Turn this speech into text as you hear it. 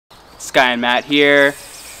Sky and Matt here,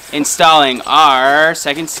 installing our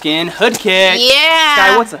second skin hood kit. Yeah.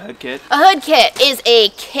 Sky, what's a hood kit? A hood kit is a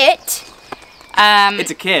kit.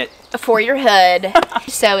 It's a kit. For your hood.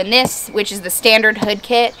 So in this, which is the standard hood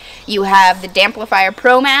kit, you have the Damplifier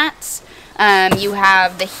Pro mats. You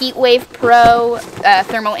have the Heatwave Pro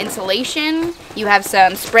thermal insulation. You have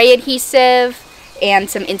some spray adhesive and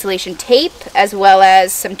some insulation tape, as well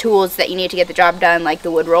as some tools that you need to get the job done, like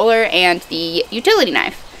the wood roller and the utility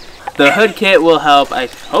knife. The hood kit will help,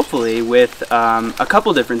 hopefully, with a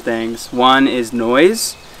couple different things. One is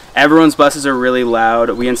noise. Everyone's buses are really loud.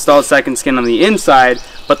 We installed second skin on the inside,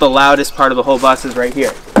 but the loudest part of the whole bus is right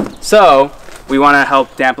here. So we want to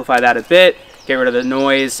help damplify that a bit, get rid of the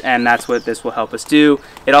noise, and that's what this will help us do.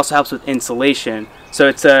 It also helps with insulation. So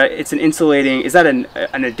it's an insulating, is that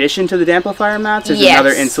an addition to the Damplifier mats? Or is it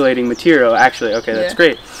another insulating material? Actually, okay, that's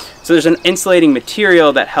great. So there's an insulating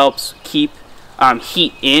material that helps keep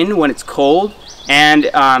heat in when it's cold and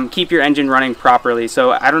keep your engine running properly.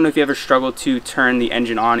 So I don't know if you ever struggled to turn the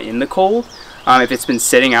engine on in the cold, if it's been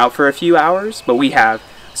sitting out for a few hours, but we have.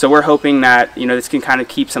 So we're hoping that, you know, this can kind of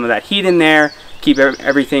keep some of that heat in there, keep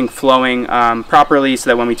everything flowing properly, so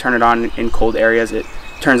that when we turn it on in cold areas, it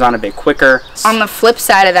turns on a bit quicker. On the flip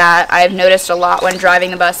side of that, I've noticed a lot when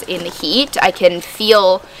driving the bus in the heat, I can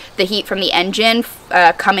feel the heat from the engine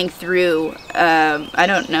coming through. I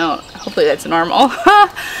don't know, hopefully that's normal,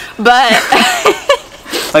 but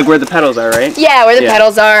like where the pedals are, right? Yeah, where the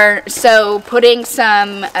pedals are. So putting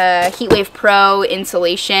some Heatwave Pro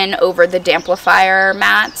insulation over the Damplifier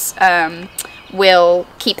mats will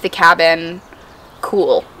keep the cabin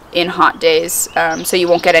cool in hot days, so you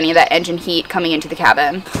won't get any of that engine heat coming into the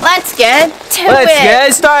cabin. Let's get to it! Let's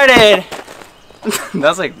get started!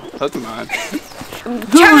 That's like Pokemon. Who's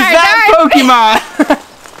that Pokemon?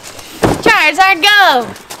 Charizard,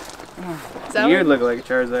 go! So, you look like a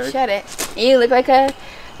Charizard. Shut it. You look like a,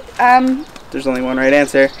 There's only one right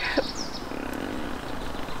answer.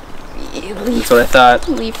 Leaf. That's what I thought.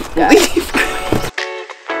 Leaf guy.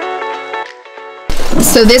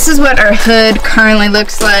 So this is what our hood currently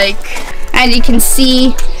looks like. As you can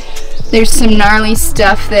see, there's some gnarly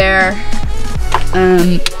stuff there.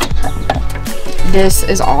 This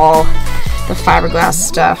is all the fiberglass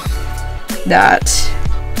stuff that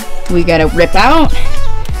we gotta rip out,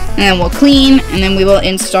 and then we'll clean, and then we will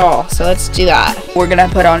install. So let's do that. We're gonna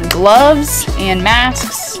put on gloves and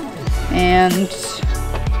masks, and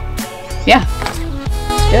yeah,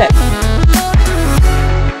 let's do it.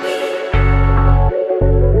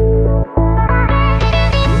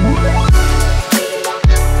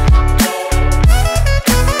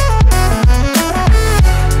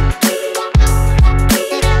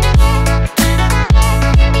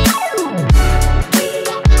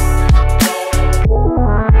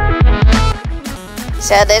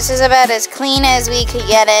 So this is about as clean as we could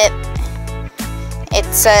get it.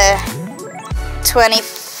 It's a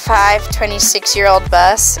 25, 26-year-old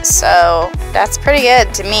bus, so that's pretty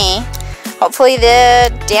good to me. Hopefully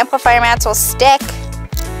the Damplifier mats will stick.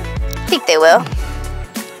 I think they will.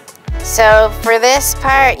 So for this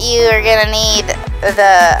part, you are gonna need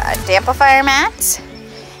the Damplifier mats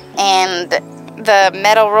and the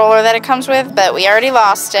metal roller that it comes with, but we already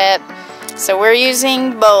lost it. So we're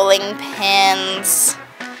using bowling pins.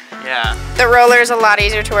 Yeah. The roller is a lot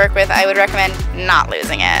easier to work with. I would recommend not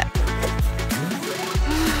losing it.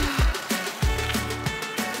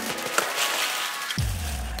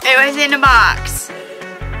 It was in a box.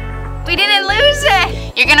 We didn't lose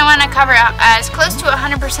it. You're gonna wanna cover as close to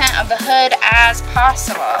 100% of the hood as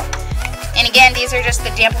possible. And again, these are just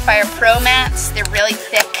the Damplifier Pro mats. They're really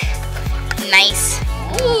thick, nice.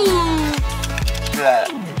 Ooh. Look at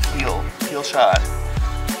that heel shot.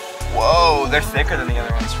 Whoa, they're thicker than the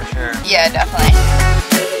other ones for sure. Yeah, definitely.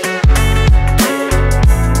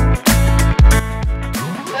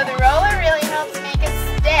 So the roller really helps make it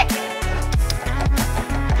stick.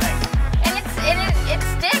 And it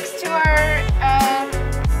sticks to our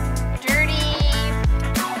dirty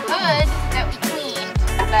hood that we cleaned,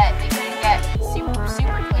 but we couldn't get super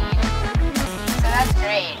clean. So that's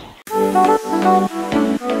great.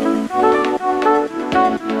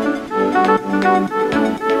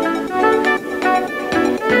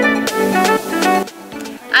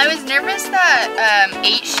 I was nervous that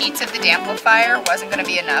 8 sheets of the Damplifier wasn't going to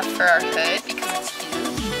be enough for our hood because it's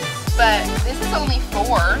huge, but this is only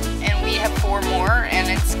 4 and we have 4 more and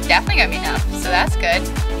it's definitely going to be enough, so that's good.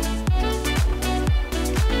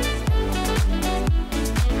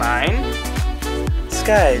 Mine?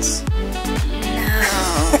 Sky's. No.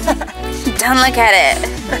 Don't look at it.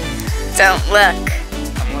 Don't look.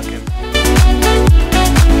 I'm looking.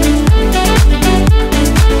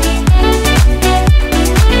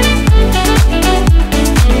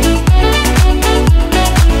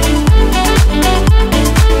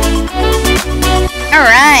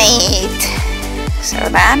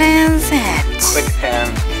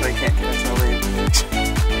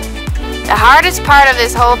 The hardest part of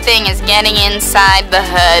this whole thing is getting inside the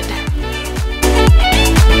hood.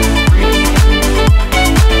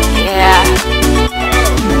 Yeah.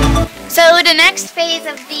 So the next phase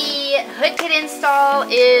of the hood kit install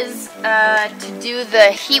is to do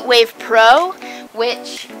the Heatwave Pro,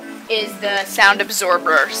 which is the sound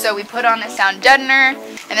absorber. So we put on the sound deadener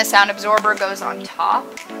and the sound absorber goes on top,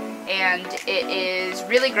 and it is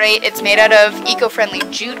really great. It's made out of eco-friendly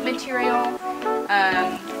jute material.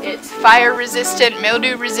 It's fire resistant,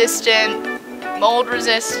 mildew resistant, mold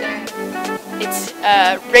resistant. It's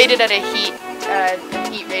rated at a heat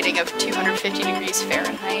rating of 250 degrees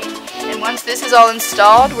Fahrenheit. And once this is all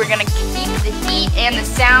installed, we're gonna keep the heat and the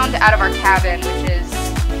sound out of our cabin, which is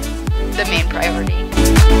the main priority.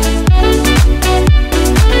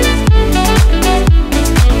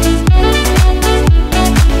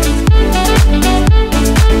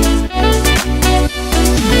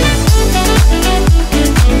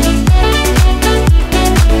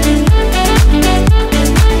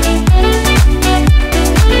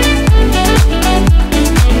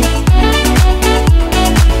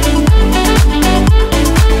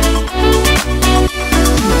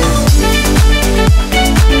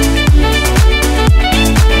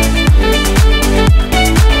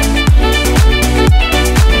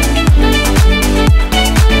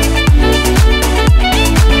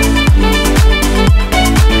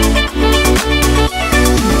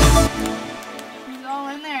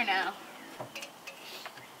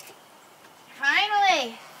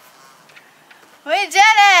 We did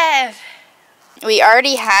it! We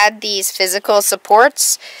already had these physical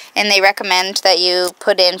supports, and they recommend that you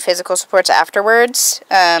put in physical supports afterwards.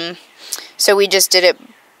 So we just did it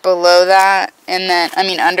below that, and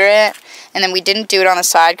then, under it, and then we didn't do it on the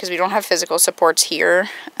side because we don't have physical supports here.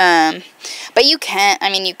 But you can,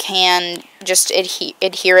 you can just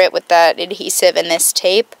adhere it with that adhesive and this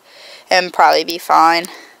tape, and probably be fine.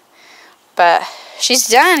 But she's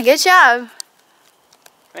done. Good job.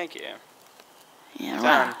 Thank you. Yeah,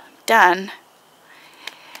 well, done.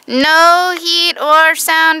 No heat or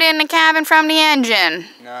sound in the cabin from the engine.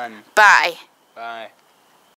 None. Bye. Bye.